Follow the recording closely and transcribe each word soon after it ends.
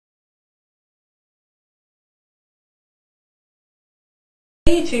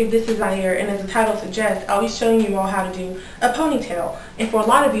YouTube, this is my hair, and as the title suggests, I'll be showing you all how to do a ponytail. And for a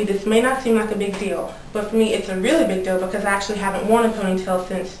lot of you, this may not seem like a big deal, but for me, it's a really big deal because I actually haven't worn a ponytail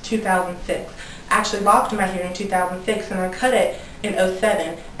since 2006. I actually locked my hair in 2006, and I cut it in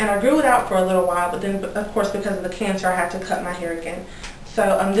 2007, and I grew it out for a little while, but then, of course, because of the cancer, I had to cut my hair again.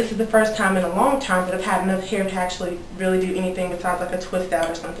 So this is the first time in a long time that I've had enough hair to actually really do anything besides like a twist out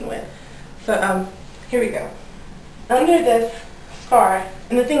or something with. So here we go. Under this scar,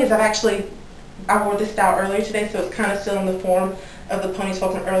 and the thing is I wore this style earlier today, so it's kind of still in the form of the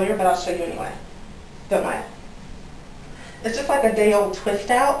ponytail from earlier, but I'll show you anyway. Don't mind. It's just like a day old twist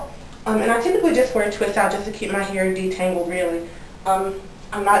out, and I typically just wear a twist out just to keep my hair detangled really.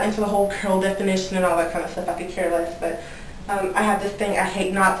 I'm not into the whole curl definition and all that kind of stuff, I could care less, but I have this thing, I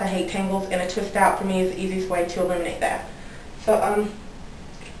hate knots, I hate tangles, and a twist out for me is the easiest way to eliminate that. So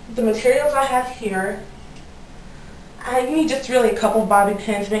the materials I have here, you need just really a couple of bobby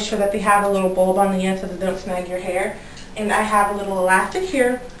pins. Make sure that they have a little bulb on the end so that they don't snag your hair. And I have a little elastic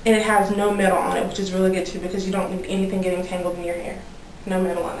here, and it has no metal on it, which is really good too because you don't need anything getting tangled in your hair. No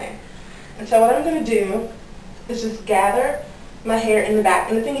metal on there. And so what I'm going to do is just gather my hair in the back.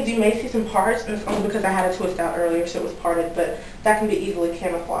 And the thing is, you may see some parts, and it's only because I had a twist out earlier so it was parted, but that can be easily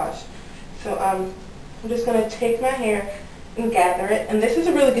camouflaged. So I'm just going to take my hair and gather it. And this is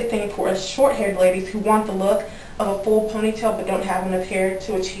a really good thing for us short-haired ladies who want the look of a full ponytail but don't have enough hair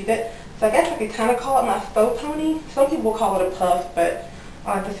to achieve it. So I guess I could kind of call it my faux pony. Some people call it a puff, but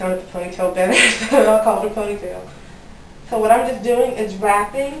I like the sound of the ponytail better, so I'll call it a ponytail. So what I'm just doing is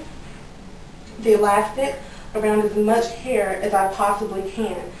wrapping the elastic around as much hair as I possibly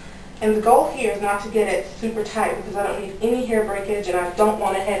can. And the goal here is not to get it super tight because I don't need any hair breakage and I don't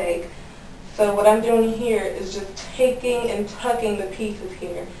want a headache. So what I'm doing here is just taking and tucking the pieces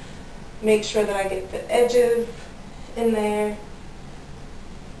here. Make sure that I get the edges in there.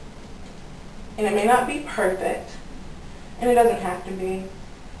 And it may not be perfect, and it doesn't have to be.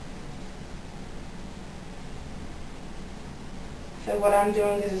 So what I'm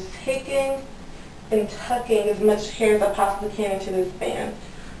doing is taking and tucking as much hair as I possibly can into this band.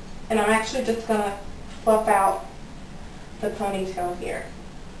 And I'm actually just going to fluff out the ponytail here.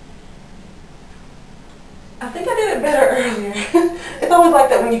 I think I did it better earlier. It's always like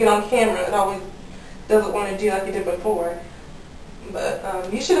that when you get on camera. It always doesn't want to do like it did before.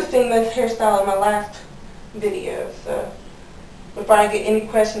 But you should have seen this hairstyle in my last video. So before I get any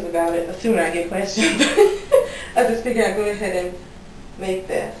questions about it, assuming I get questions, I just figured I'd go ahead and make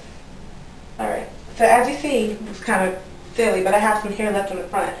this. Alright, so as you see, it's kind of silly, but I have some hair left in the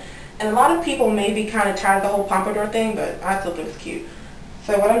front. And a lot of people may be kind of tired of the whole pompadour thing, but I still think it's cute.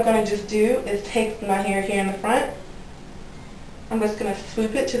 So what I'm going to just do is take my hair here in the front. I'm just going to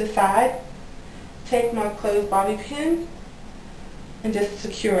swoop it to the side, take my closed bobby pin, and just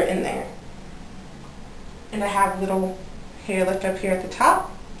secure it in there. And I have little hair left up here at the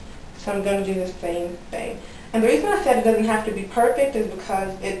top, so I'm going to do the same thing. And the reason I said it doesn't have to be perfect is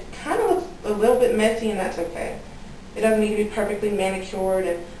because it kind of looks a little bit messy, and that's okay. It doesn't need to be perfectly manicured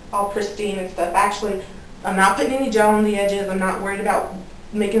and all pristine and stuff. Actually, I'm not putting any gel on the edges. I'm not worried about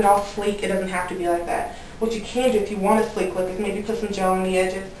making it all sleek. It doesn't have to be like that. What you can do if you want a sleek look is maybe put some gel on the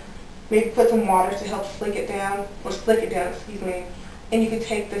edges, maybe put some water to help slick it down, excuse me. And you can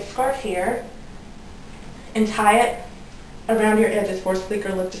take this scarf here and tie it around your edges for a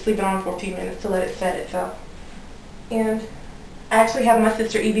sleeker look. Just leave it on for a few minutes to let it set itself. And I actually have my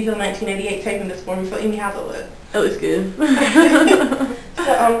sister Evie Hill 1988 taping this for me, so Amy, how's it look? It looks good.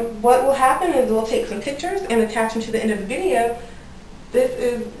 So what will happen is we'll take some pictures and attach them to the end of the video. This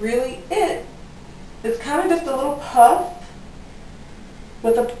is really it. It's kind of just a little puff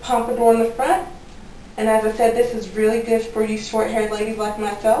with a pompadour in the front. And as I said, this is really good for you short-haired ladies like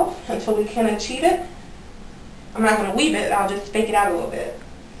myself until we can achieve it. I'm not going to weave it, I'll just fake it out a little bit.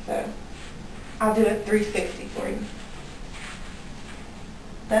 So I'll do a 360 for you.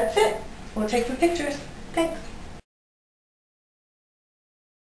 That's it. We'll take some pictures. Thanks.